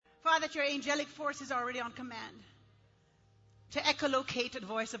Father, that your angelic force is already on command to echolocate the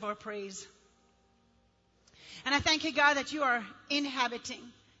voice of our praise. And I thank you, God, that you are inhabiting,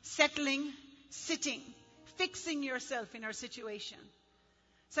 settling, sitting, fixing yourself in our situation.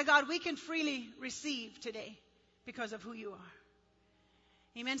 So, God, we can freely receive today because of who you are.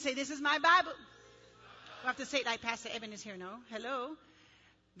 Amen. Say, this is my Bible. We'll have to say it like Pastor Evan is here now. Hello.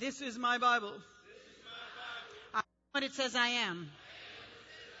 This is my Bible. I am what it says I am.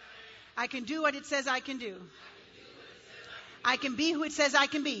 I can do what it says I can do. I can be who it says I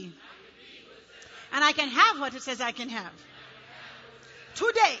can be. And I can have what it says I can have.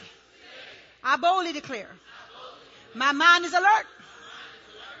 Today, I boldly declare, my mind is alert.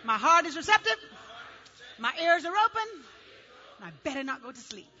 My heart is receptive. My ears are open. And I better not go to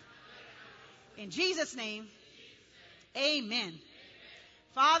sleep. In Jesus' name, amen.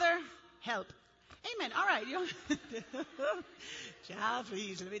 Father, help. Amen. All right. Child,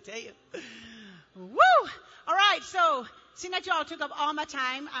 please, let me tell you. Woo! All right. So, seeing that you all took up all my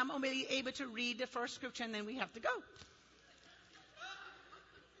time, I'm only able to read the first scripture and then we have to go.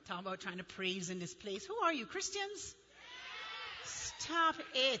 Talk about trying to praise in this place. Who are you, Christians? Stop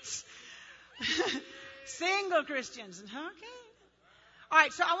it. Single Christians. Okay. All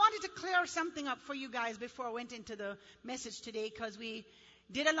right, so I wanted to clear something up for you guys before I went into the message today, because we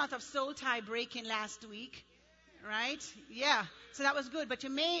did a lot of soul tie breaking last week, right? Yeah, so that was good. But you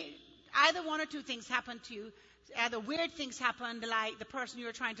may, either one or two things happen to you. Either weird things happened, like the person you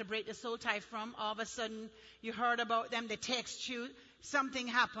were trying to break the soul tie from, all of a sudden you heard about them, they text you, something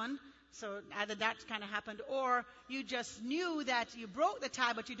happened. So either that kind of happened, or you just knew that you broke the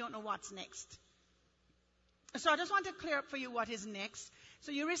tie, but you don't know what's next. So I just want to clear up for you what is next.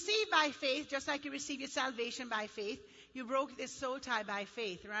 So you receive by faith, just like you receive your salvation by faith. You broke this soul tie by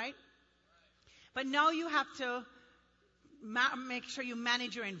faith, right? But now you have to make sure you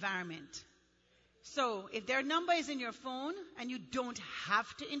manage your environment. So if their number is in your phone and you don't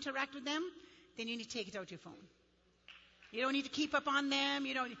have to interact with them, then you need to take it out your phone. You don't need to keep up on them.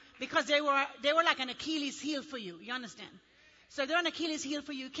 You don't, because they were like an Achilles heel for you. You understand? So they're an Achilles heel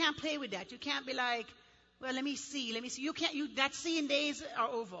for you. You can't play with that. You can't be like, well, let me see. That seeing days are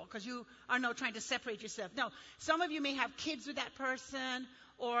over because you are now trying to separate yourself. No, some of you may have kids with that person,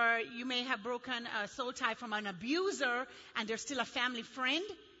 or you may have broken a soul tie from an abuser and they're still a family friend.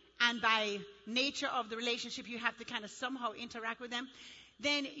 And by nature of the relationship, you have to kind of somehow interact with them.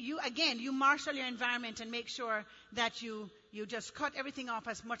 Then you marshal your environment and make sure that you just cut everything off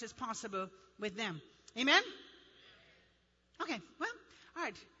as much as possible with them. Amen? Okay, well, all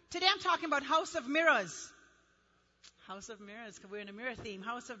right. Today I'm talking about House of Mirrors. House of Mirrors, because we're in a mirror theme.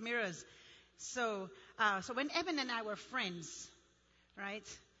 House of Mirrors. So when Evan and I were friends, right?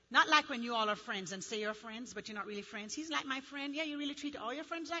 Not like when you all are friends and say you're friends, but you're not really friends. He's like my friend. Yeah, you really treat all your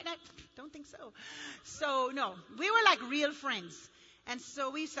friends like that? Don't think so. So, no, we were like real friends. And so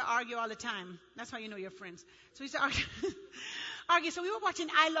we used to argue all the time. That's how you know you're friends. So we used to argue. So we were watching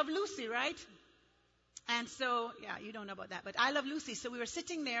I Love Lucy, right? And so, yeah, you don't know about that, but I Love Lucy. So we were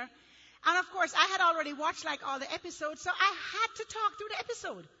sitting there. And of course, I had already watched like all the episodes, so I had to talk through the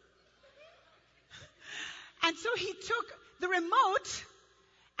episode. And so he took the remote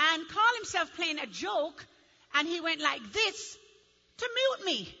and called himself playing a joke, and he went like this to mute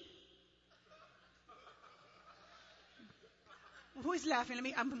me. Who is laughing?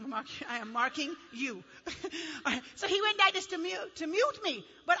 I am marking you. So he went like this to mute me.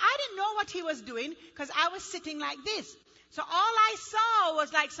 But I didn't know what he was doing because I was sitting like this. So all I saw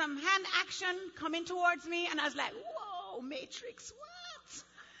was like some hand action coming towards me, and I was like, whoa, Matrix, what?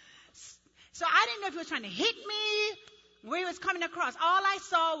 So I didn't know if he was trying to hit me, where he was coming across. All I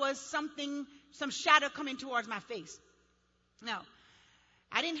saw was some shadow coming towards my face. No.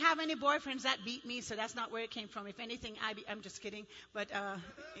 I didn't have any boyfriends that beat me, so that's not where it came from. If anything, I'm just kidding. But,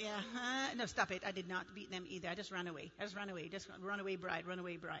 no, stop it. I did not beat them either. I just ran away. Just runaway bride.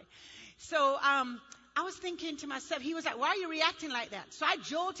 So, I was thinking to myself, he was like, why are you reacting like that? So I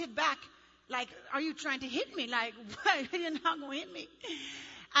jolted back, like, are you trying to hit me? Like, why are you not going to hit me?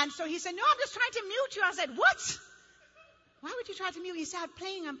 And so he said, no, I'm just trying to mute you. I said, what? Why would you try to mute me? He said, I'm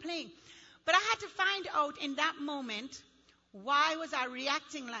playing. But I had to find out in that moment, why was I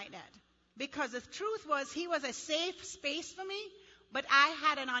reacting like that? Because the truth was, he was a safe space for me, but I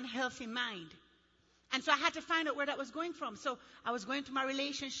had an unhealthy mind. And so I had to find out where that was going from. So I was going through my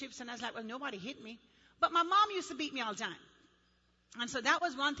relationships, and I was like, well, nobody hit me. But my mom used to beat me all the time. And so that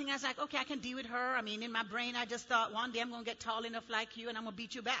was one thing. I was like, okay, I can deal with her. I mean, in my brain, I just thought, one day I'm going to get tall enough like you, and I'm going to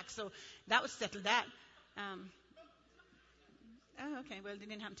beat you back. So that would settle that. Oh, okay. Well, it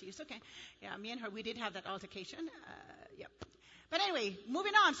didn't happen to you. It's okay. Yeah, me and her, we did have that altercation. Yep. But anyway,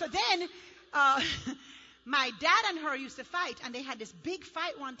 moving on. So then, my dad and her used to fight, and they had this big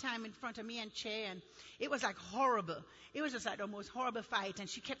fight one time in front of me and Che, and it was like horrible. It was just like the most horrible fight, and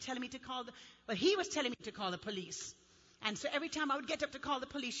she kept telling me to he was telling me to call the police. And so every time I would get up to call the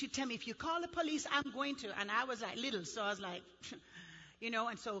police, she'd tell me, if you call the police, I'm going to. And I was like little, so I was like,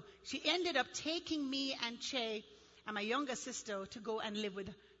 and so she ended up taking me and Che and my younger sister to go and live with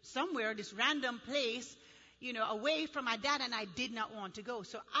somewhere, this random place, away from my dad, and I did not want to go.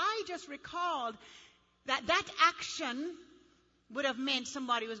 So I just recalled that action would have meant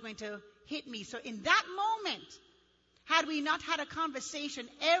somebody was going to hit me. So in that moment, had we not had a conversation,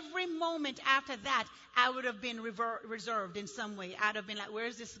 every moment after that, I would have been reserved in some way. I'd have been like,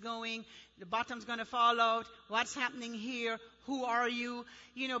 where's this going? The bottom's going to fall out. What's happening here? Who are you?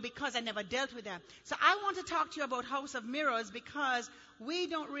 Because I never dealt with that. So I want to talk to you about House of Mirrors, because we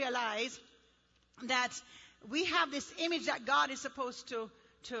don't realize that we have this image that God is supposed to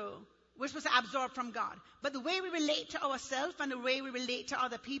we're supposed to absorb from God. But the way we relate to ourselves and the way we relate to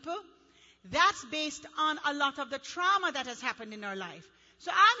other people, that's based on a lot of the trauma that has happened in our life.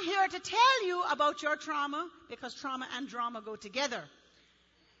 So I'm here to tell you about your trauma, because trauma and drama go together.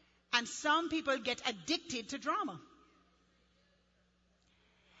 And some people get addicted to drama.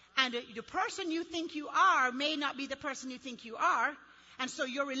 And the person you think you are may not be the person you think you are. And so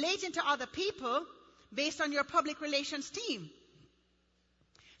you're relating to other people based on your public relations team.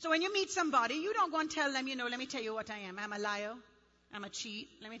 So when you meet somebody, you don't go and tell them, let me tell you what I am. I'm a liar. I'm a cheat.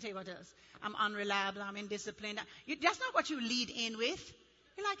 Let me tell you what else. I'm unreliable. I'm indisciplined. That's not what you lead in with.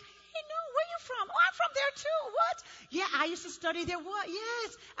 You're like, hey, no, where you from? Oh, I'm from there too. What? Yeah, I used to study there. What?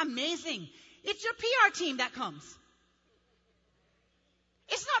 Yes. Amazing. It's your PR team that comes.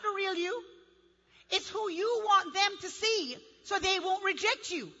 It's not the real you. It's who you want them to see so they won't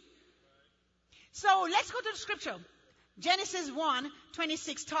reject you. So let's go to the scripture. Genesis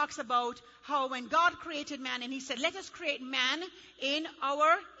 1:26 talks about how when God created man, and he said, let us create man in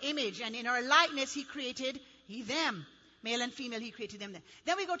our image, and in our likeness he created them. Male and female, he created them.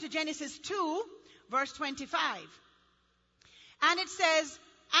 Then we go to Genesis 2, verse 25. And it says,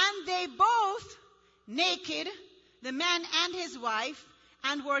 and they both naked, the man and his wife,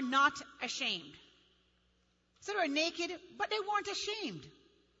 and were not ashamed. So they were naked, but they weren't ashamed.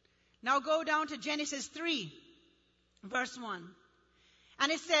 Now go down to Genesis 3, verse 1.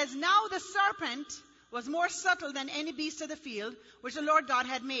 And it says, now the serpent was more subtle than any beast of the field, which the Lord God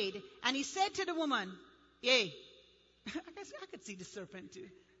had made. And he said to the woman, yea. I could see the serpent too.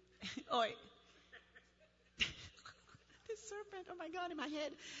 Oh, the serpent, oh my God, in my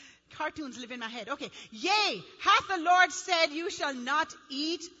head. Cartoons live in my head. Okay. Yea, hath the Lord said, you shall not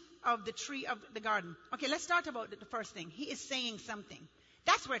eat of the tree of the garden. Okay, let's start about the first thing. He is saying something.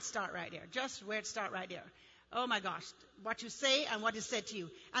 That's where it starts right there. Just where it starts right there. Oh my gosh, what you say and what is said to you.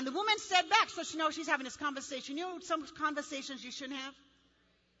 And the woman said back, so she knows she's having this conversation. You know some conversations you shouldn't have?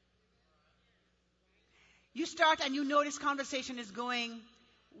 You start and you know this conversation is going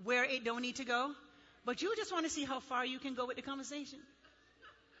where it don't need to go, but you just want to see how far you can go with the conversation.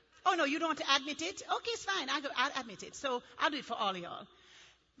 Oh no, you don't want to admit it? Okay, it's fine. I'll admit it. So I'll do it for all of y'all.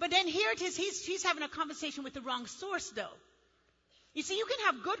 But then here it is, she's having a conversation with the wrong source though. You see, you can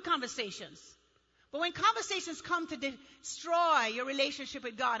have good conversations. But when conversations come to destroy your relationship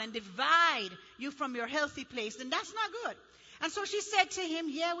with God and divide you from your healthy place, then that's not good. And so she said to him,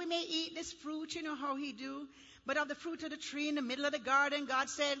 yeah, we may eat this fruit, you know how he do. But of the fruit of the tree in the middle of the garden, God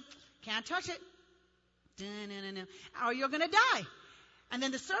said, can't touch it. Or you're going to die. And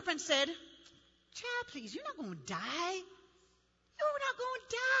then the serpent said, child, please, you're not going to die. You're not going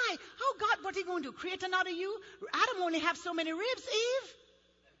to die. Oh, God, what are you going to do? Create another you? Adam only have so many ribs, Eve.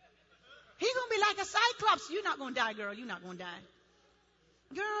 He's going to be like a cyclops. You're not going to die, girl. You're not going to die.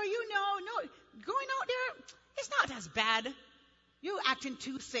 Girl, no, going out there, it's not as bad. You're acting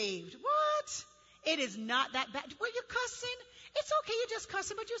too saved. What? It is not that bad. Well, you're cussing. It's okay, you're just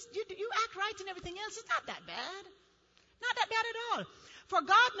cussing, but you act right and everything else. It's not that bad. Not that bad at all. For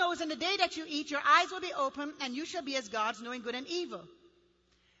God knows in the day that you eat, your eyes will be open, and you shall be as gods, knowing good and evil.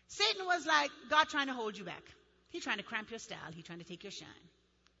 Satan was like God trying to hold you back. He's trying to cramp your style. He's trying to take your shine.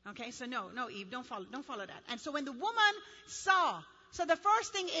 Okay, so no, Eve, don't follow that. And so when the woman saw, so the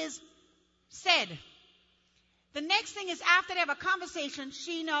first thing is said. The next thing is after they have a conversation,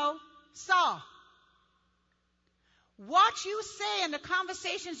 she saw. What you say and the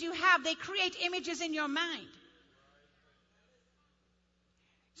conversations you have, they create images in your mind.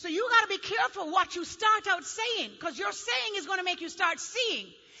 So you got to be careful what you start out saying, because your saying is going to make you start seeing.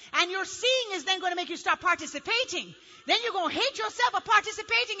 And your seeing is then going to make you start participating. Then you're going to hate yourself for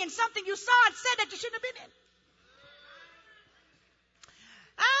participating in something you saw and said that you shouldn't have been in.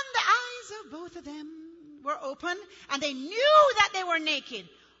 both of them were open, and they knew that they were naked.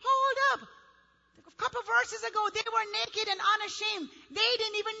 Hold up. A couple verses ago, they were naked and unashamed. They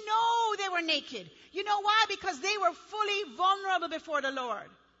didn't even know they were naked. You know why? Because they were fully vulnerable before the Lord.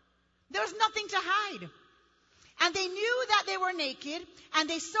 There was nothing to hide. And they knew that they were naked, and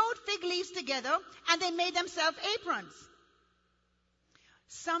they sewed fig leaves together, and they made themselves aprons.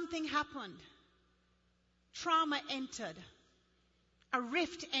 Something happened. Trauma entered. A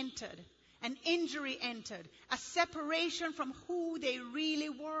rift entered. An injury entered. A separation from who they really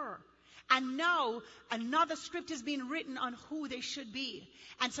were. And now another script is being written on who they should be.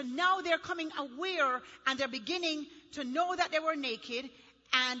 And so now they're coming aware, and they're beginning to know that they were naked,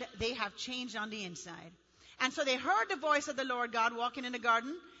 and they have changed on the inside. And so they heard the voice of the Lord God walking in the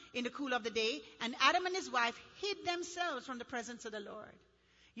garden in the cool of the day, and Adam and his wife hid themselves from the presence of the Lord.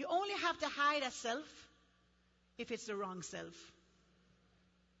 You only have to hide a self if it's the wrong self.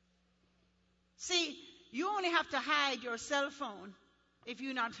 See, you only have to hide your cell phone if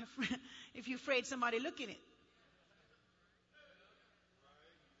you're afraid somebody looking it.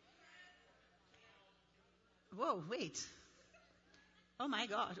 Whoa, wait. Oh my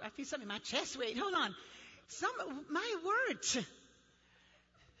God, I feel something in my chest. Wait, hold on. My word.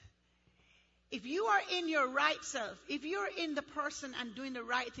 If you are in your right self, if you're in the person and doing the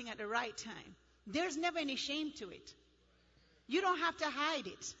right thing at the right time, there's never any shame to it. You don't have to hide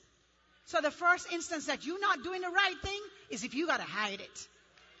it. So the first instance that you're not doing the right thing is if you got to hide it.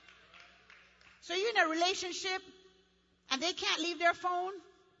 So you're in a relationship and they can't leave their phone.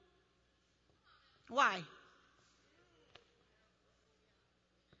 Why?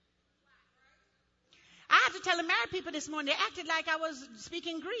 I have to tell the married people this morning, they acted like I was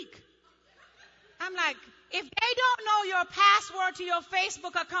speaking Greek. I'm like, if they don't know your password to your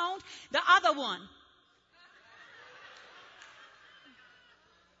Facebook account, the other one.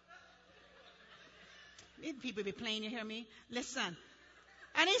 People be playing, you hear me? Listen.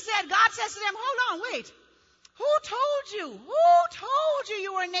 And he said, God says to them, hold on, wait. Who told you? Who told you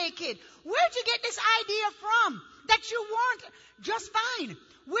you were naked? Where'd you get this idea from? That you weren't just fine?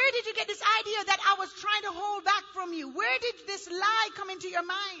 Where did you get this idea that I was trying to hold back from you? Where did this lie come into your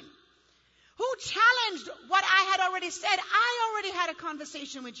mind? Who challenged what I had already said? I already had a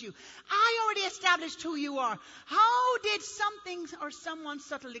conversation with you. I already established who you are. How did something or someone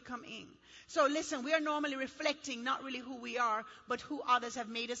subtly come in? So listen, we are normally reflecting not really who we are, but who others have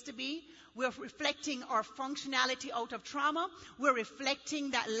made us to be. We're reflecting our functionality out of trauma. We're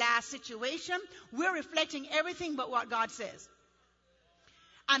reflecting that last situation. We're reflecting everything but what God says.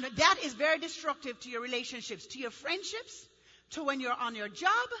 And that is very destructive to your relationships, to your friendships, to when you're on your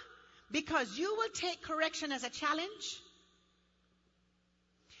job, because you will take correction as a challenge.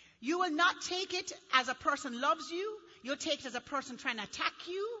 You will not take it as a person loves you. You'll take it as a person trying to attack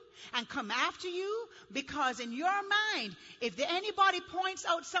you and come after you, because in your mind, if anybody points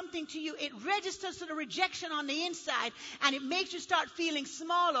out something to you, it registers to the rejection on the inside, and it makes you start feeling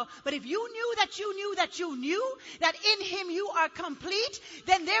smaller. But if you knew that you knew that you knew that in him you are complete,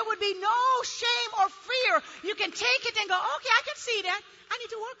 then there would be no shame or fear. You can take it and go, okay, I can see that. I need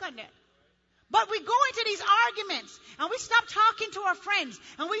to work on that. But we go into these arguments, and we stop talking to our friends,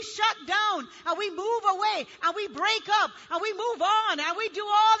 and we shut down, and we move away, and we break up, and we move on, and we do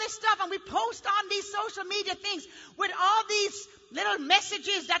all this stuff, and we post on these social media things with all these little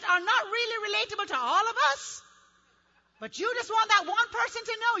messages that are not really relatable to all of us. But you just want that one person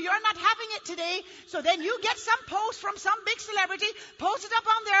to know you're not having it today, so then you get some post from some big celebrity, post it up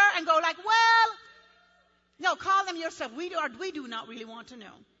on there, and go like, well, no, call them yourself. We do not really want to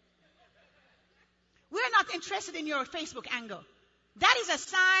know. We're not interested in your Facebook angle. That is a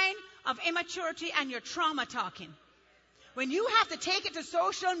sign of immaturity and your trauma talking. When you have to take it to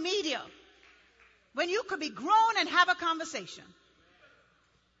social media, when you could be grown and have a conversation.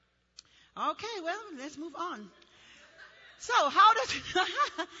 Okay, well, let's move on. So how does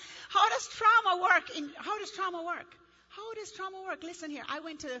trauma work? How does trauma work? How does trauma work? Listen here. I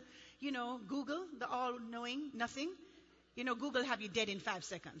went to, Google, the all-knowing nothing. Google have you dead in 5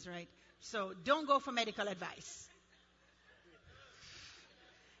 seconds, right? So don't go for medical advice.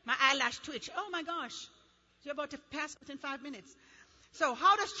 My eyelash twitch. Oh my gosh. You're about to pass within 5 minutes. So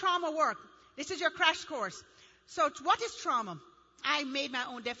how does trauma work? This is your crash course. So what is trauma? I made my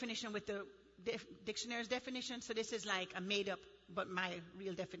own definition with the dictionary's definition. So this is like a made up, but my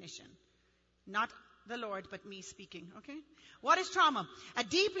real definition. Not the Lord, but me speaking. Okay? What is trauma? A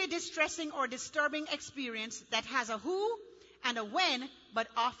deeply distressing or disturbing experience that has a who and a when, but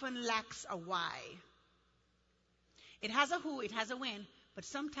often lacks a why. It has a who, it has a when, but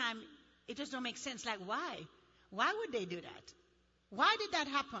sometimes it just don't make sense. Like, why? Why would they do that? Why did that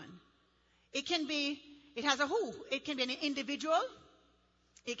happen? It has a who. It can be an individual,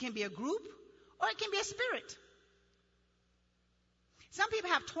 it can be a group, or it can be a spirit. Some people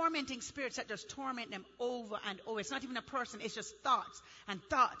have tormenting spirits that just torment them over and over. It's not even a person. It's just thoughts and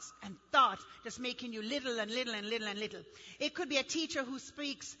thoughts and thoughts, just making you little and little and little and little. It could be a teacher who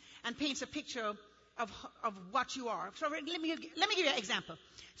speaks and paints a picture of what you are. So let me give you an example.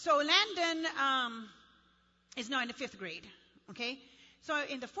 So Landon is now in the 5th grade. Okay? So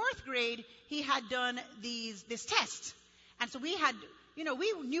in the 4th grade, he had done this test. And so we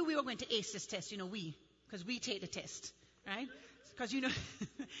knew we were going to ace this test, because we take the test, right? Because,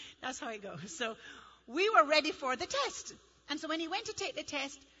 that's how it goes. So we were ready for the test. And so when he went to take the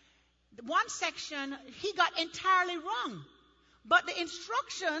test, one section, he got entirely wrong. But the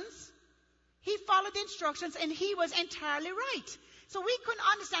instructions, he followed the instructions and he was entirely right. So we couldn't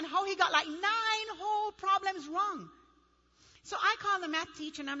understand how he got like 9 whole problems wrong. So I called the math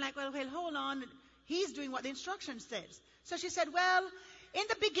teacher and I'm like, well, hold on. He's doing what the instruction says. So she said, well, in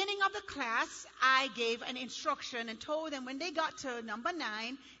the beginning of the class, I gave an instruction and told them when they got to number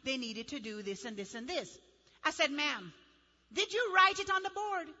 9, they needed to do this and this and this. I said, ma'am, did you write it on the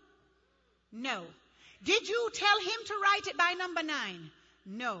board? No. Did you tell him to write it by number 9?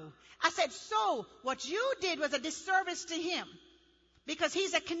 No. I said, so what you did was a disservice to him because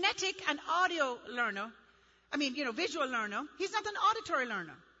he's a kinetic and audio learner. Visual learner. He's not an auditory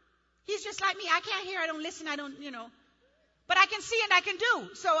learner. He's just like me. I can't hear, I don't listen, I don't. But I can see and I can do.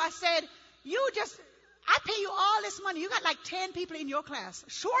 So I said, I pay you all this money. You got like 10 people in your class.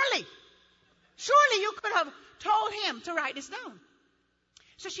 Surely you could have told him to write this down.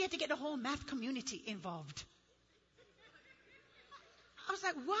 So she had to get the whole math community involved. I was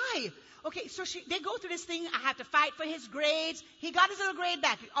like, why? Okay, so they go through this thing. I have to fight for his grades. He got his little grade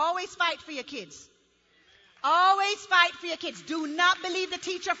back. You always fight for your kids. Always fight for your kids. Do not believe the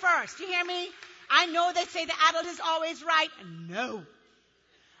teacher first. You hear me? I know they say the adult is always right. No.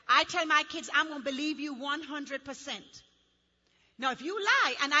 I tell my kids, I'm going to believe you 100%. Now, if you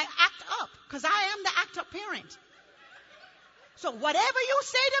lie and I act up, because I am the act up parent. So whatever you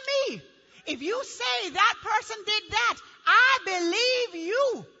say to me, if you say that person did that, I believe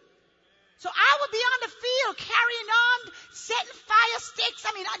you. So I will be on the field carrying on, setting fire sticks.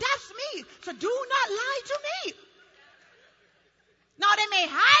 That's me. So do not lie to me. Now, they may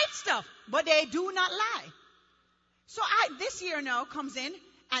hide stuff, but they do not lie. So this year now comes in,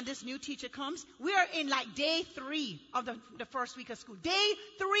 and this new teacher comes. We are in like day 3 of the first week of school. Day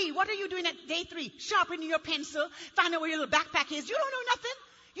 3. What are you doing at day 3? Sharpening your pencil, find out where your little backpack is. You don't know nothing.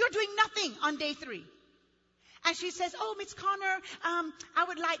 You're doing nothing on day 3. And she says, oh, Miss Connor, I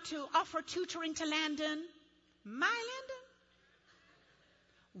would like to offer tutoring to Landon. My Landon?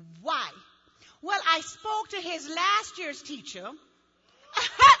 Why? Well, I spoke to his last year's teacher.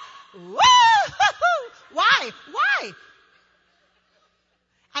 Why?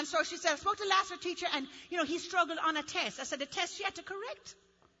 And so she said, I spoke to the last year's teacher and, he struggled on a test. I said, the test she had to correct.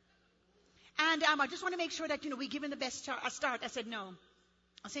 And I just want to make sure that, we give him the best start. I said, no.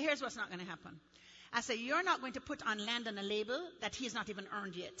 I said, here's what's not going to happen. I said, you're not going to put on Landon a label that he's not even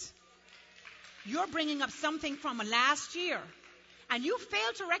earned yet. You're bringing up something from last year. And you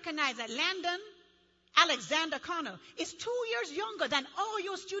fail to recognize that Landon Alexander Connor is 2 years younger than all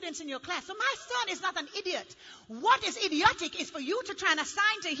your students in your class. So my son is not an idiot. What is idiotic is for you to try and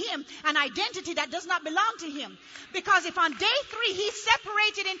assign to him an identity that does not belong to him. Because if on day 3 he's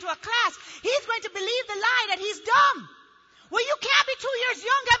separated into a class, he's going to believe the lie that he's dumb. Well, you can't be 2 years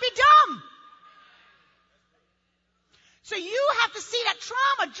younger and be dumb. So you have to see that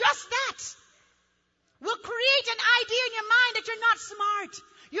trauma, just that, will create an idea in your mind that you're not smart.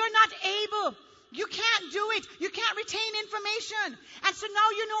 You're not able. You can't do it. You can't retain information. And so now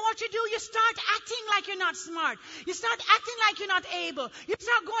you know what you do. You start acting like you're not smart. You start acting like you're not able. You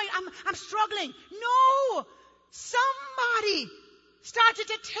start going, I'm struggling. No. Somebody started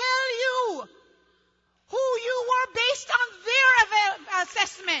to tell you who you were based on their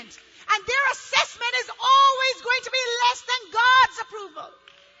assessment. And their assessment is always going to be less than God's approval.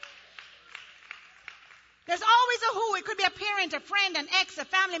 There's always a who. It could be a parent, a friend, an ex, a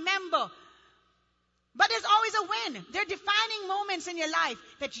family member. But there's always a when. There are defining moments in your life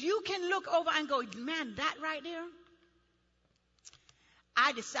that you can look over and go, man, that right there,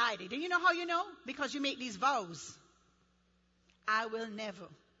 I decided. And you know how you know? Because you make these vows. I will never.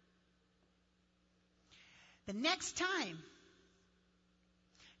 The next time,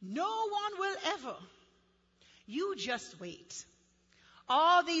 no one will ever. You just wait.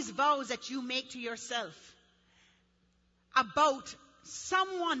 All these vows that you make to yourself about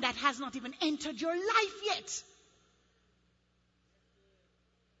someone that has not even entered your life yet.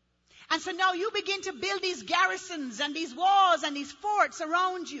 And so now you begin to build these garrisons and these walls and these forts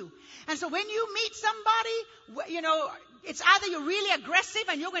around you. And so when you meet somebody, it's either you're really aggressive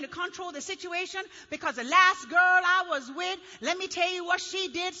and you're going to control the situation, because the last girl I was with, let me tell you what she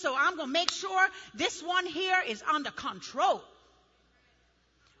did, so I'm going to make sure this one here is under control.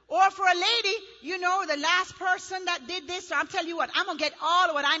 Or for a lady, the last person that did this, so I'm telling you what, I'm going to get all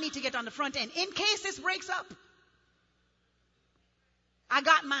of what I need to get on the front end. In case this breaks up, I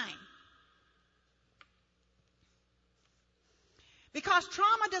got mine. Because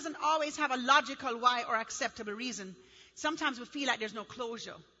trauma doesn't always have a logical why or acceptable reason. Sometimes we feel like there's no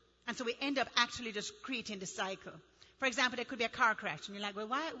closure. And so we end up actually just creating the cycle. For example, there could be a car crash, and you're like, well,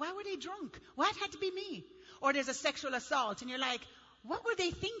 why were they drunk? Why it had to be me? Or there's a sexual assault, and you're like, what were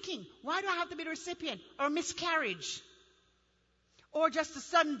they thinking? Why do I have to be the recipient? Or miscarriage. Or just the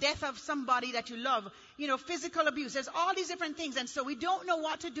sudden death of somebody that you love. Physical abuse. There's all these different things. And so we don't know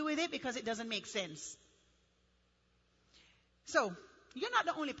what to do with it because it doesn't make sense. So, you're not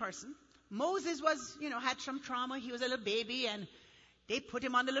the only person. Moses had some trauma. He was a little baby, and they put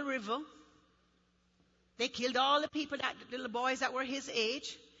him on the little river. They killed all the people, the little boys that were his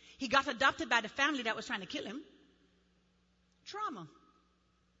age. He got adopted by the family that was trying to kill him. Trauma.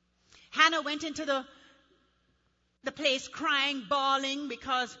 Hannah went into the place crying, bawling,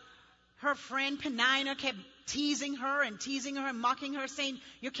 because her friend Peninnah kept teasing her and mocking her, saying,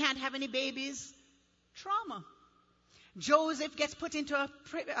 you can't have any babies. Trauma. Joseph gets put into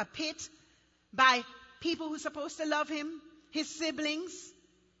a pit by people who are supposed to love him, his siblings.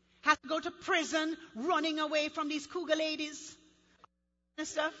 Has to go to prison, running away from these cougar ladies and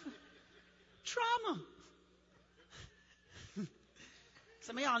stuff. Trauma.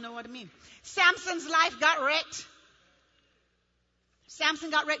 Some of y'all know what I mean. Samson's life got wrecked. Samson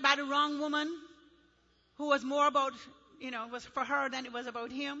got wrecked by the wrong woman, who was more about, was for her than it was about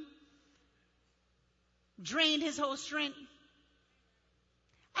him. Drained his whole strength.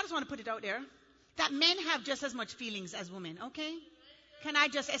 I just want to put it out there that men have just as much feelings as women, okay? Can I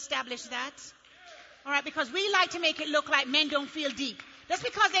just establish that? All right, because we like to make it look like men don't feel deep. Just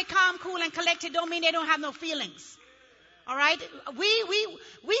because they're calm, cool, and collected don't mean they don't have no feelings. All right?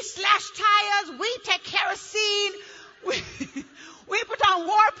 We slash tires. We take kerosene. We put on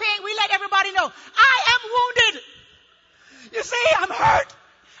war paint. We let everybody know, I am wounded. You see, I'm hurt.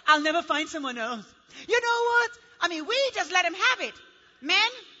 I'll never find someone else. You know what? We just let them have it. Men,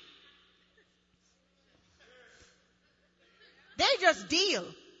 they just deal.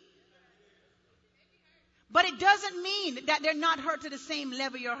 But it doesn't mean that they're not hurt to the same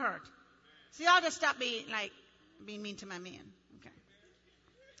level you're hurt. See, I'll just stop being mean to my men. Okay.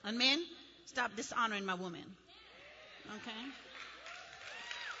 And men, stop dishonoring my woman. Okay.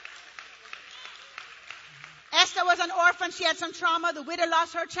 Esther was an orphan. She had some trauma. The widow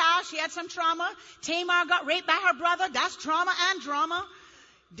lost her child. She had some trauma. Tamar got raped by her brother. That's trauma and drama.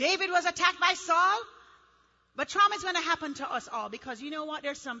 David was attacked by Saul. But trauma is going to happen to us all, because you know what?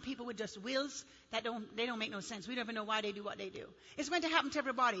 There's some people with just wills that don't make no sense. We don't even know why they do what they do. It's going to happen to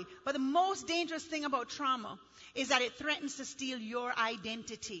everybody. But the most dangerous thing about trauma is that it threatens to steal your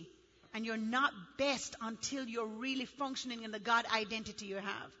identity. And you're not best until you're really functioning in the God identity you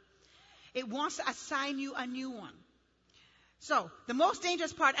have. It wants to assign you a new one. So, the most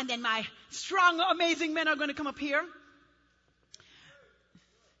dangerous part, and then my strong, amazing men are going to come up here.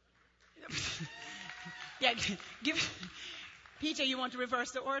 Yeah, PJ, you want to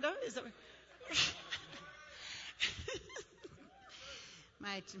reverse the order? Is that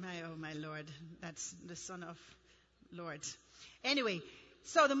my Lord, that's the Son of Lord. Anyway,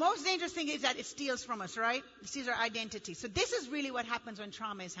 so the most dangerous thing is that it steals from us, right? It steals our identity. So this is really what happens when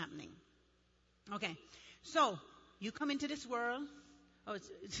trauma is happening. Okay, so you come into this world. Oh,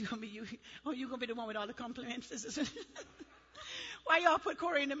 it's going to be you. Oh, you're going to be the one with all the compliments. Why y'all put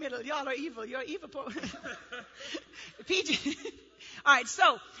Corey in the middle? Y'all are evil. You're evil. PJ. All right,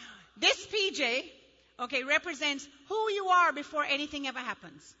 so this PJ, okay, represents who you are before anything ever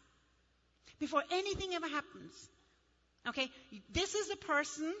happens. Before anything ever happens. Okay, this is a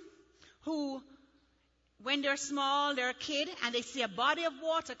person who, when they're small, they're a kid, and they see a body of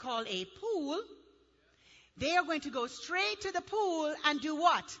water called a pool, they are going to go straight to the pool and do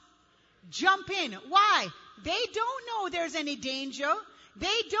what? Jump in. Why? They don't know there's any danger.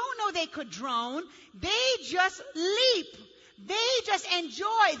 They don't know they could drown. They just leap. They just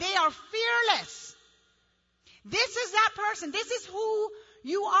enjoy. They are fearless. This is that person. This is who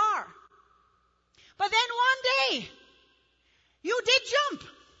you are. But then one day, you did jump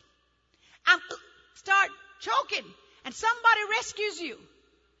and start choking, and somebody rescues you.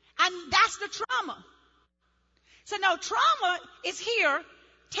 And that's the trauma. So now trauma is here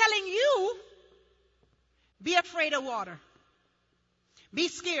telling you, be afraid of water. Be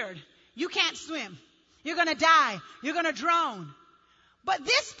scared. You can't swim. You're going to die. You're going to drown. But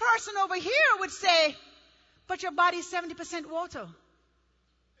this person over here would say, but your body's 70% water.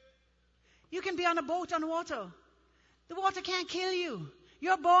 You can be on a boat on water. The water can't kill you.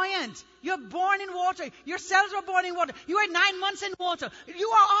 You're buoyant. You're born in water. Your cells were born in water. You are 9 months in water. You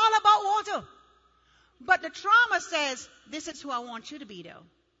are all about water. But the trauma says, this is who I want you to be, though.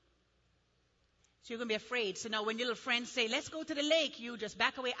 So you're going to be afraid. So now when your little friends say, let's go to the lake, you just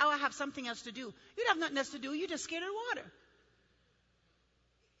back away. Oh, I have something else to do. You don't have nothing else to do. You're just scared of the water.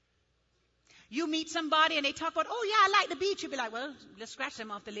 You meet somebody and they talk about, oh, yeah, I like the beach. You'll be like, well, let's scratch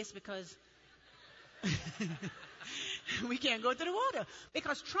them off the list because we can't go to the water.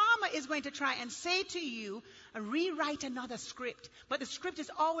 Because trauma is going to try and say to you, rewrite another script. But the script is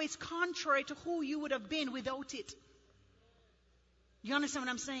always contrary to who you would have been without it. You understand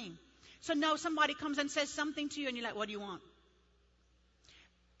what I'm saying? So now somebody comes and says something to you and you're like, what do you want?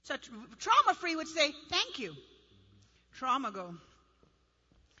 So trauma-free would say, thank you. Trauma go,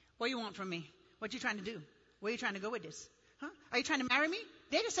 what do you want from me? What are you trying to do? Where are you trying to go with this? Huh? Are you trying to marry me?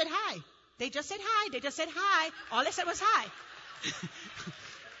 They just said hi. They just said hi. They just said hi. All they said was hi.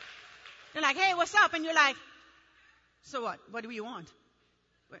 They're like, hey, what's up? And you're like, so what? What do you want?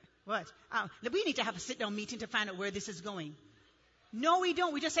 What? We need to have a sit-down meeting to find out where this is going. No, we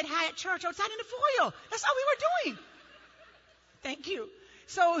don't. We just said hi at church outside in the foyer. That's all we were doing. Thank you.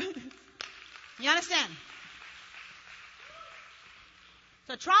 So, you understand?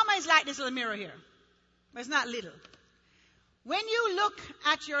 So trauma is like this little mirror here. But it's not little. When you look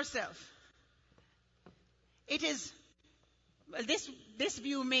at yourself, it is, well, this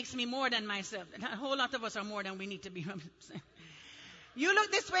view makes me more than myself. A whole lot of us are more than we need to be. You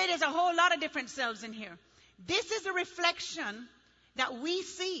look this way, there's a whole lot of different selves in here. This is a reflection that we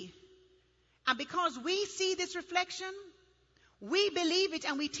see. And because we see this reflection, we believe it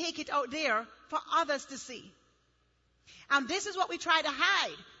and we take it out there for others to see. And this is what we try to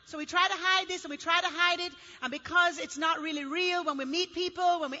hide. So we try to hide this and we try to hide it. And because it's not really real, when we meet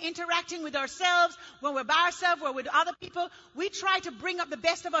people, when we're interacting with ourselves, when we're by ourselves, when we're with other people, we try to bring up the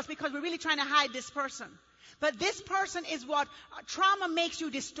best of us because we're really trying to hide this person. But this person is what trauma makes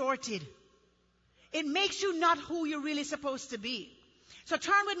you distorted. It makes you not who you're really supposed to be. So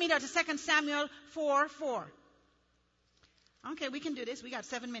turn with me now to 2 Samuel 4:4. Okay, we can do this. We got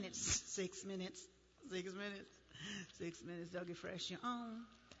 7 minutes. 6 minutes. 6 minutes. 6 minutes. Dougie Fresh, you're on.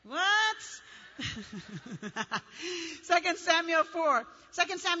 What? 2 Samuel 4.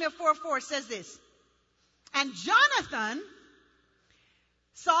 2 Samuel 4:4 says this. And Jonathan,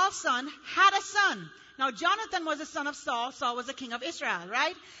 Saul's son, had a son. Now, Jonathan was the son of Saul. Saul was the king of Israel,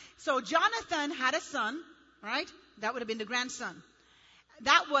 right? So Jonathan had a son, right? That would have been the grandson.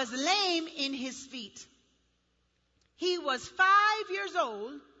 That was lame in his feet. He was 5 years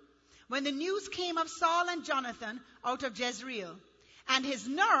old when the news came of Saul and Jonathan out of Jezreel. And his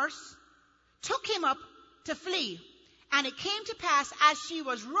nurse took him up to flee. And it came to pass, as she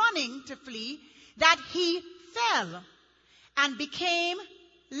was running to flee, that he fell and became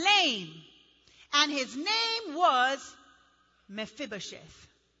lame. And his name was Mephibosheth.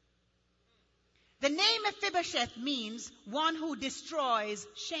 The name Mephibosheth means one who destroys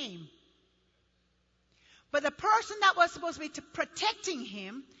shame. But the person that was supposed to be protecting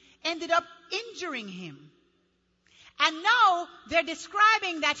him ended up injuring him. And now they're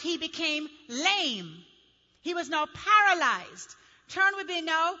describing that he became lame. He was now paralyzed. Turn with me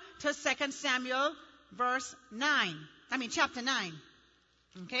now to 2 Samuel chapter 9.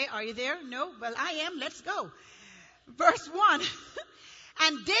 Okay, are you there? No? Well, I am. Let's go. Verse 1.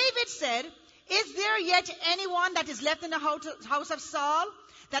 And David said, is there yet anyone that is left in the house of Saul,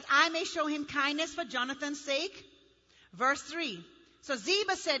 that I may show him kindness for Jonathan's sake? Verse 3. So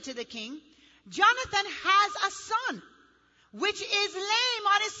Ziba said to the king, Jonathan has a son, which is lame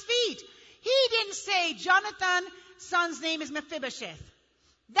on his feet. He didn't say Jonathan's son's name is Mephibosheth.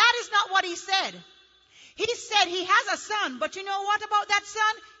 That is not what he said. He said he has a son, but you know what about that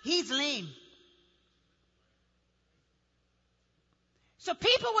son? He's lame. So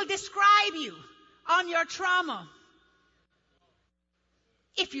people will describe you on your trauma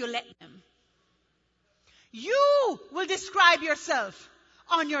if you let them. You will describe yourself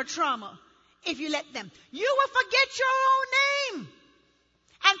on your trauma if you let them. You will forget your own name.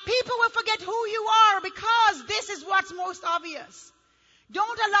 And people will forget who you are because this is what's most obvious.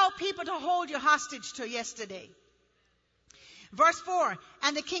 Don't allow people to hold you hostage to yesterday. Verse 4,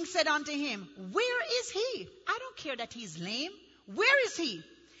 and the king said unto him, where is he? I don't care that he's lame. Where is he?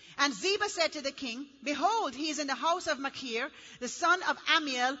 And Ziba said to the king, behold, he is in the house of Machir, the son of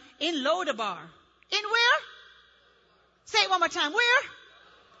Amiel, in Lodabar. In where? Say it one more time. Where?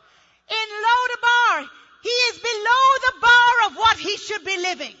 In Lodabar. He is below the bar of what he should be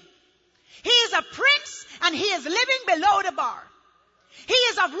living. He is a prince and he is living below the bar. He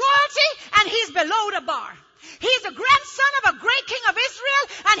is of royalty and he's below the bar. He's the grandson of a great king of Israel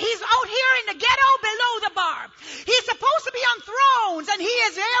and he's out here in the ghetto below the bar. He's supposed to be on thrones and he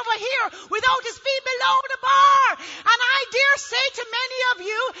is over here without his feet below the bar. And I dare say to many of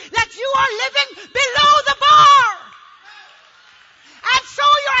you that you are living below the bar. And so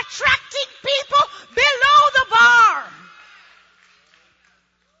you're attracting people below the bar.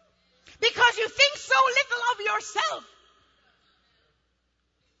 Because you think so little of yourself.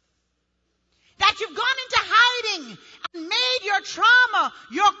 That you've gone into hiding and made your trauma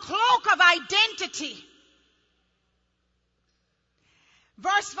your cloak of identity.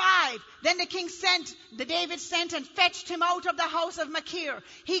 Verse 5, then the king David sent and fetched him out of the house of Machir.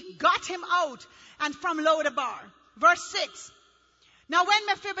 He got him out and from Lodabar. Verse 6, now when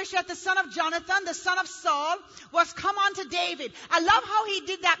Mephibosheth, the son of Jonathan, the son of Saul, was come unto David. I love how he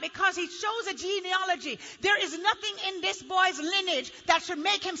did that because he shows a genealogy. There is nothing in this boy's lineage that should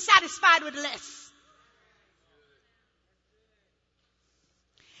make him satisfied with less.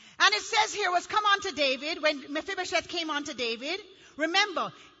 And it says here, was come unto David, when Mephibosheth came unto David.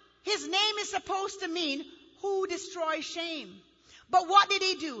 Remember, his name is supposed to mean, who destroys shame. But what did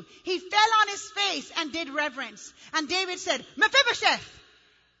he do? He fell on his face and did reverence. And David said, Mephibosheth,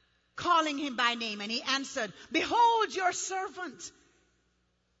 calling him by name. And he answered, behold your servant.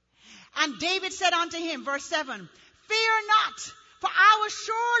 And David said unto him, verse 7, fear not, for I will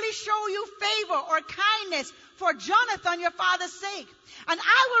surely show you favor or kindness for Jonathan your father's sake. And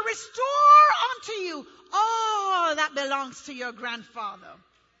I will restore unto you all that belongs to your grandfather.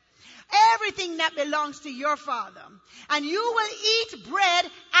 Everything that belongs to your father. And you will eat bread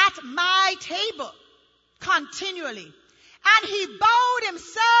at my table continually. And he bowed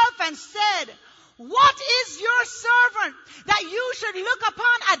himself and said, what is your servant that you should look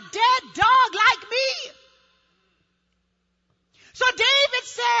upon a dead dog like me? So David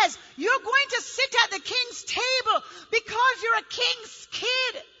says, you're going to sit at the king's table because you're a king's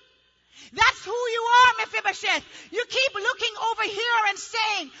kid. That's who you are, Mephibosheth. You keep looking over here and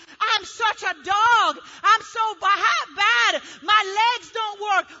saying, I'm such a dog. I'm so bad. My legs don't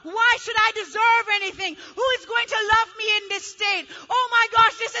work. Why should I deserve anything? Who is going to love me in this state? Oh my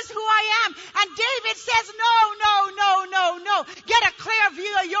gosh, this is who I am. And David says, no. Get a clear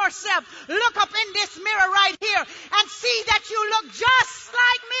view of yourself. Look up in this mirror right here and see that you look just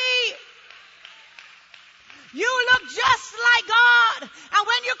like me. You look just like God. And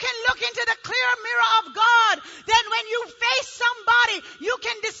when you can look into the clear mirror of God, then when you face somebody, you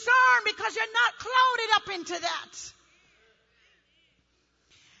can discern because you're not clouded up into that.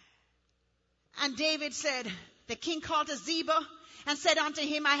 And David said, the king called to Ziba and said unto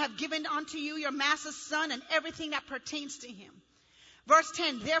him, I have given unto you your master's son and everything that pertains to him. Verse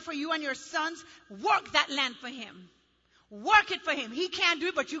 10, therefore you and your sons work that land for him. Work it for him. He can't do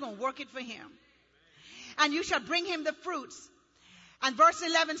it, but you're going to work it for him. And you shall bring him the fruits. And verse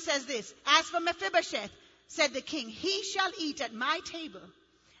 11 says this, as for Mephibosheth, said the king, he shall eat at my table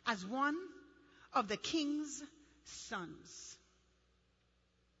as one of the king's sons.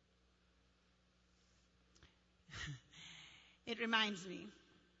 It reminds me.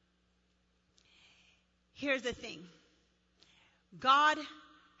 Here's the thing. God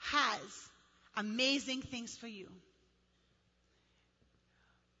has amazing things for you.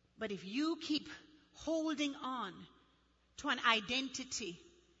 But if you keep holding on to an identity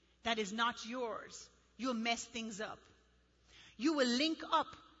that is not yours, you'll mess things up. You will link up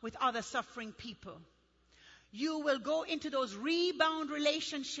with other suffering people. You will go into those rebound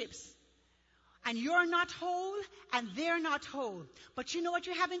relationships and you're not whole and they're not whole. But you know what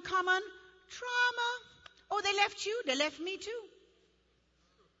you have in common? Trauma. Oh, they left you. They left me too.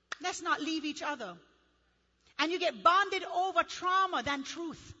 Let's not leave each other. And you get bonded over trauma than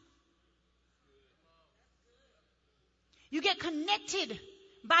truth. You get connected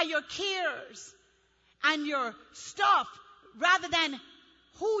by your cares and your stuff rather than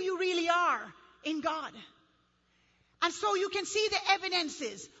who you really are in God. And so you can see the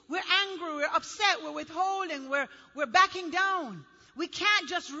evidences. We're angry, we're upset, we're withholding, we're backing down. We can't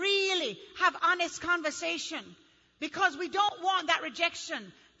just really have honest conversation because we don't want that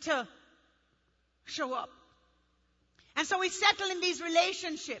rejection to show up. And so we settle in these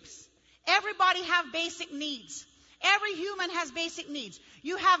relationships. Everybody have basic needs. Every human has basic needs.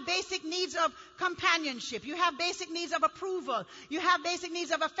 You have basic needs of companionship. You have basic needs of approval. You have basic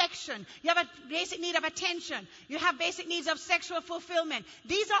needs of affection. You have a basic need of attention. You have basic needs of sexual fulfillment.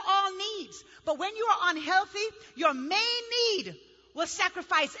 These are all needs. But when you are unhealthy, your main need will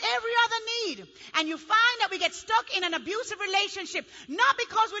sacrifice every other need. And you find that we get stuck in an abusive relationship, not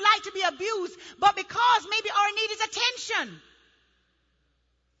because we like to be abused, but because maybe our need is attention.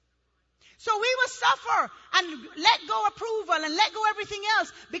 So we will suffer and let go approval and let go everything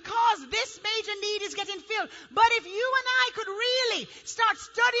else because this major need is getting filled. But if you and I could really start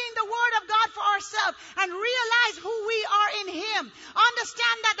studying the Word of God for ourselves and realize who we are in Him,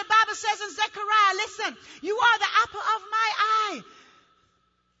 understand that the Bible says in Zechariah, listen, you are the apple of my eye.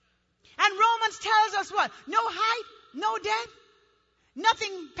 And Romans tells us what? No height, no depth,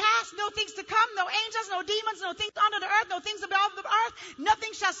 nothing past, no things to come, no angels, no demons, no things under the earth, no things above the earth.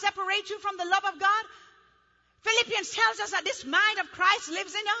 Nothing shall separate you from the love of God. Philippians tells us that this mind of Christ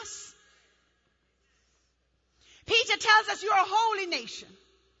lives in us. Peter tells us you're a holy nation,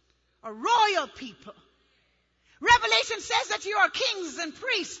 a royal people. Revelation says that you are kings and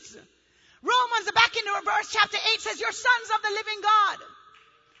priests. Romans, back in verse chapter 8, says you're sons of the living God.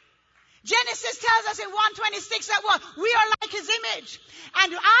 Genesis tells us in 1:26 that what? We are like His image.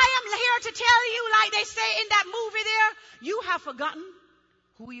 And I am here to tell you, like they say in that movie there, you have forgotten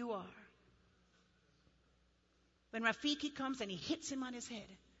who you are. When Rafiki comes and he hits him on his head,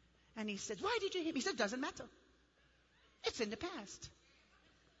 and he says, why did you hit me? He says, doesn't matter. It's in the past.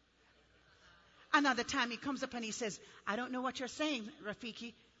 Another time he comes up and he says, I don't know what you're saying,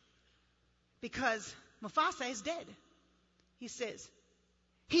 Rafiki, because Mufasa is dead. He says,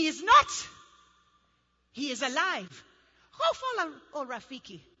 he is not. He is alive. Go follow old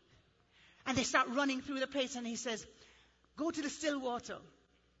Rafiki. And they start running through the place and he says, go to the still water.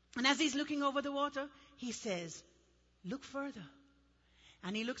 And as he's looking over the water, he says, look further.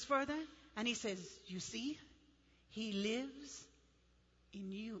 And he looks further and he says, you see, he lives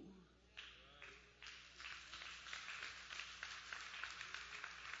in you.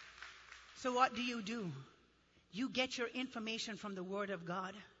 So what do? You get your information from the Word of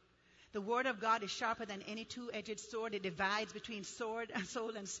God. The Word of God is sharper than any two-edged sword. It divides between soul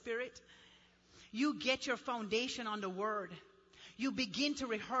and spirit. You get your foundation on the Word. You begin to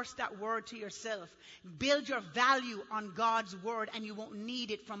rehearse that Word to yourself. Build your value on God's Word, and you won't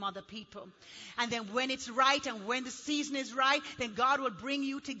need it from other people. And then when it's right and when the season is right, then God will bring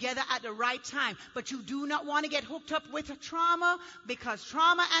you together at the right time. But you do not want to get hooked up with trauma, because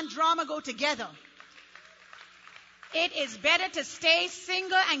trauma and drama go together. It is better to stay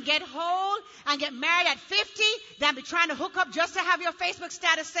single and get whole and get married at 50 than be trying to hook up just to have your Facebook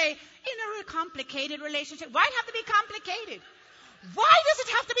status say, in a real complicated relationship. Why it have to be complicated? Why does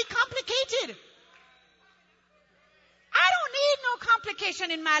it have to be complicated? I don't need no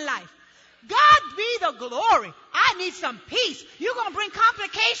complication in my life. God be the glory. I need some peace. You going to bring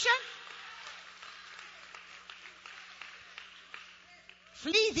complication?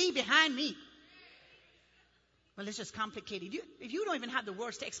 Flee thee behind me. Well, it's just complicated. If you don't even have the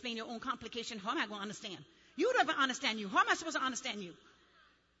words to explain your own complication, how am I going to understand? You don't even understand you. How am I supposed to understand you?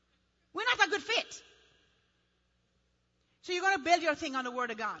 We're not a good fit. So you're going to build your thing on the Word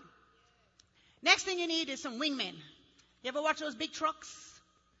of God. Next thing you need is some wingmen. You ever watch those big trucks?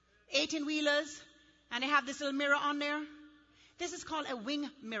 18-wheelers. And they have this little mirror on there. This is called a wing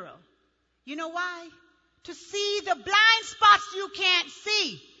mirror. You know why? To see the blind spots you can't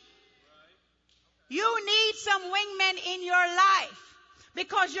see. You need some wingmen in your life.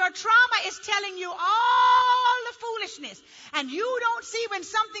 Because your trauma is telling you all the foolishness. And you don't see when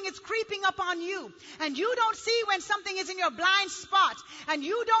something is creeping up on you. And you don't see when something is in your blind spot. And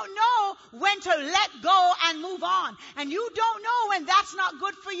you don't know when to let go and move on. And you don't know when that's not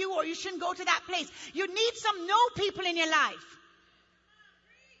good for you or you shouldn't go to that place. You need some no people in your life.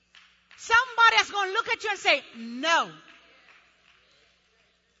 Somebody that's going to look at you and say, no.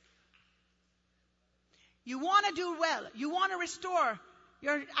 You want to do well. You want to restore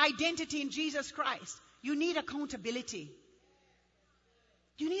your identity in Jesus Christ. You need accountability.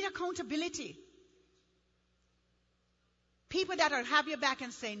 You need accountability. People that will have your back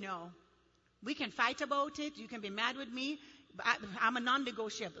and say, no, we can fight about it. You can be mad with me. But I'm a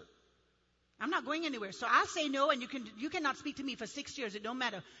non-negotiable. I'm not going anywhere. So I'll say no, and you cannot speak to me for 6 years. It don't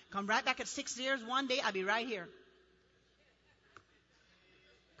matter. Come right back at 6 years. One day I'll be right here.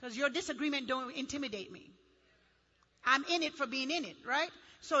 Because your disagreement don't intimidate me. I'm in it for being in it, right?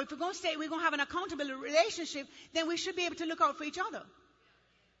 So if we're going to say we're going to have an accountable relationship, then we should be able to look out for each other.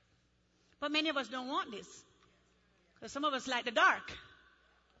 But many of us don't want this. Because some of us like the dark.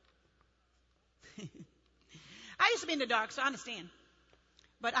 I used to be in the dark, so I understand.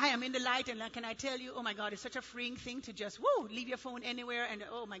 But I am in the light, and can I tell you, oh my God, it's such a freeing thing to just, leave your phone anywhere, and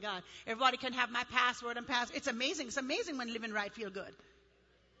oh my God, everybody can have my password and pass. It's amazing. It's amazing when living right feel good.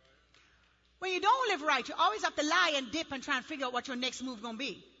 When you don't live right, you always have to lie and dip and try and figure out what your next move going to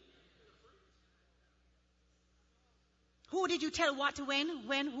be. Who did you tell what to when,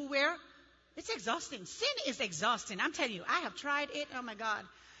 who, where? It's exhausting. Sin is exhausting. I'm telling you, I have tried it. Oh my God.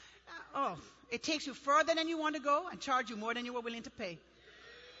 It takes you further than you want to go and charge you more than you were willing to pay.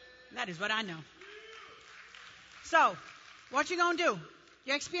 That is what I know. So, what you going to do?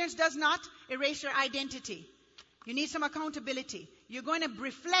 Your experience does not erase your identity. You need some accountability. You're going to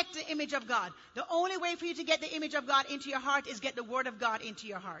reflect the image of God. The only way for you to get the image of God into your heart is get the Word of God into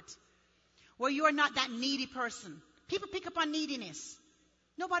your heart. Where you are not that needy person. People pick up on neediness.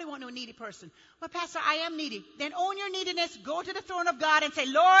 Nobody wants no needy person. Well, Pastor, I am needy. Then own your neediness. Go to the throne of God and say,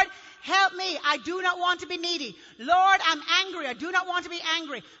 Lord, help me. I do not want to be needy. Lord, I'm angry. I do not want to be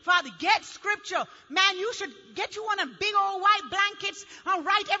angry. Father, get scripture. Man, you should get you one of big old white blankets and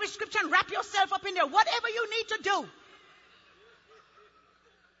write every scripture and wrap yourself up in there. Whatever you need to do.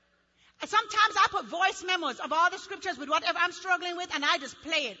 And sometimes I put voice memos of all the scriptures with whatever I'm struggling with, and I just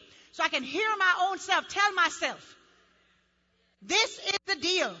play it. So I can hear my own self tell myself, this is the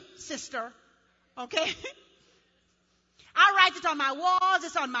deal, sister. Okay? I write it on my walls.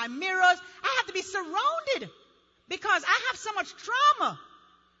 It's on my mirrors. I have to be surrounded because I have so much trauma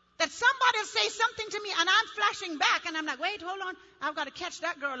that somebody will say something to me and I'm flashing back and I'm like, wait, hold on. I've got to catch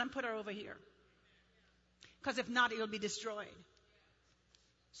that girl and put her over here. Because if not, it'll be destroyed.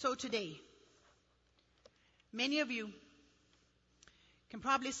 So today, many of you can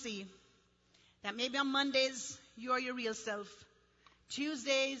probably see that maybe on Mondays, you're your real self.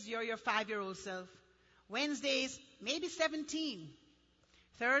 Tuesdays, you're your 5-year-old self. Wednesdays, maybe 17.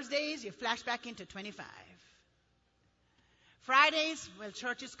 Thursdays, you flash back into 25. Fridays, well,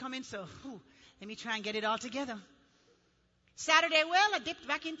 church is coming, so let me try and get it all together. Saturday, well, I dipped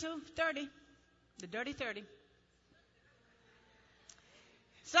back into 30, the dirty 30.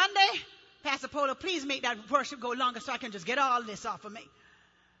 Sunday, Pastor Polo, please make that worship go longer so I can just get all this off of me.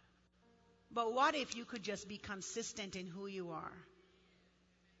 But what if you could just be consistent in who you are?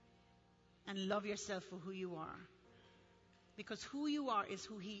 And love yourself for who you are. Because who you are is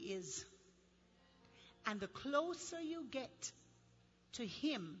who He is. And the closer you get to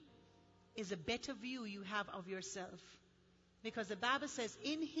Him is a better view you have of yourself. Because the Bible says,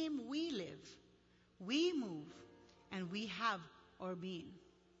 in Him we live, we move, and we have our being.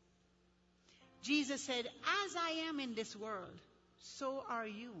 Jesus said, as I am in this world, so are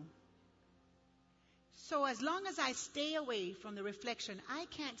you. So as long as I stay away from the reflection, I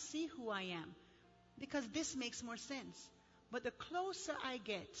can't see who I am because this makes more sense. But the closer I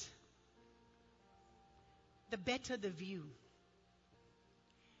get, the better the view.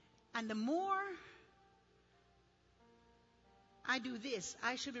 And the more I do this,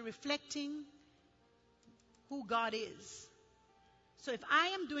 I should be reflecting who God is. So if I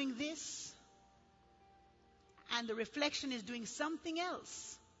am doing this and the reflection is doing something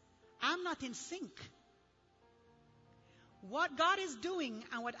else, I'm not in sync. What God is doing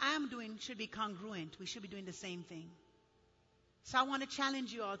and what I am doing should be congruent. We should be doing the same thing. So I want to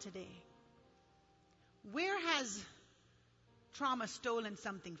challenge you all today. Where has trauma stolen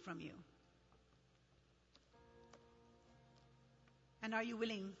something from you? And are you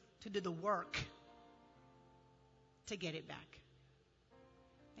willing to do the work to get it back?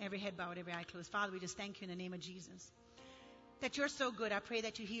 Every head bowed, every eye closed. Father, we just thank you in the name of Jesus that you're so good. I pray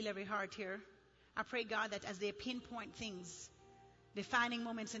that you heal every heart here. I pray, God, that as they pinpoint things, defining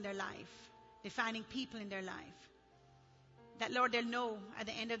moments in their life, defining people in their life, that, Lord, they'll know at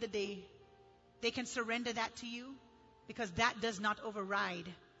the end of the day, they can surrender that to you because that does not override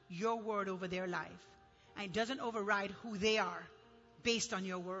your word over their life. And it doesn't override who they are based on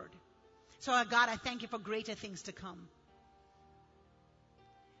your word. So, God, I thank you for greater things to come.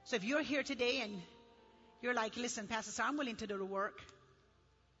 So if you're here today and you're like, listen, Pastor, so I'm willing to do the work.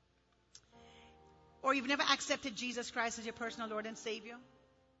 Or you've never accepted Jesus Christ as your personal Lord and Savior.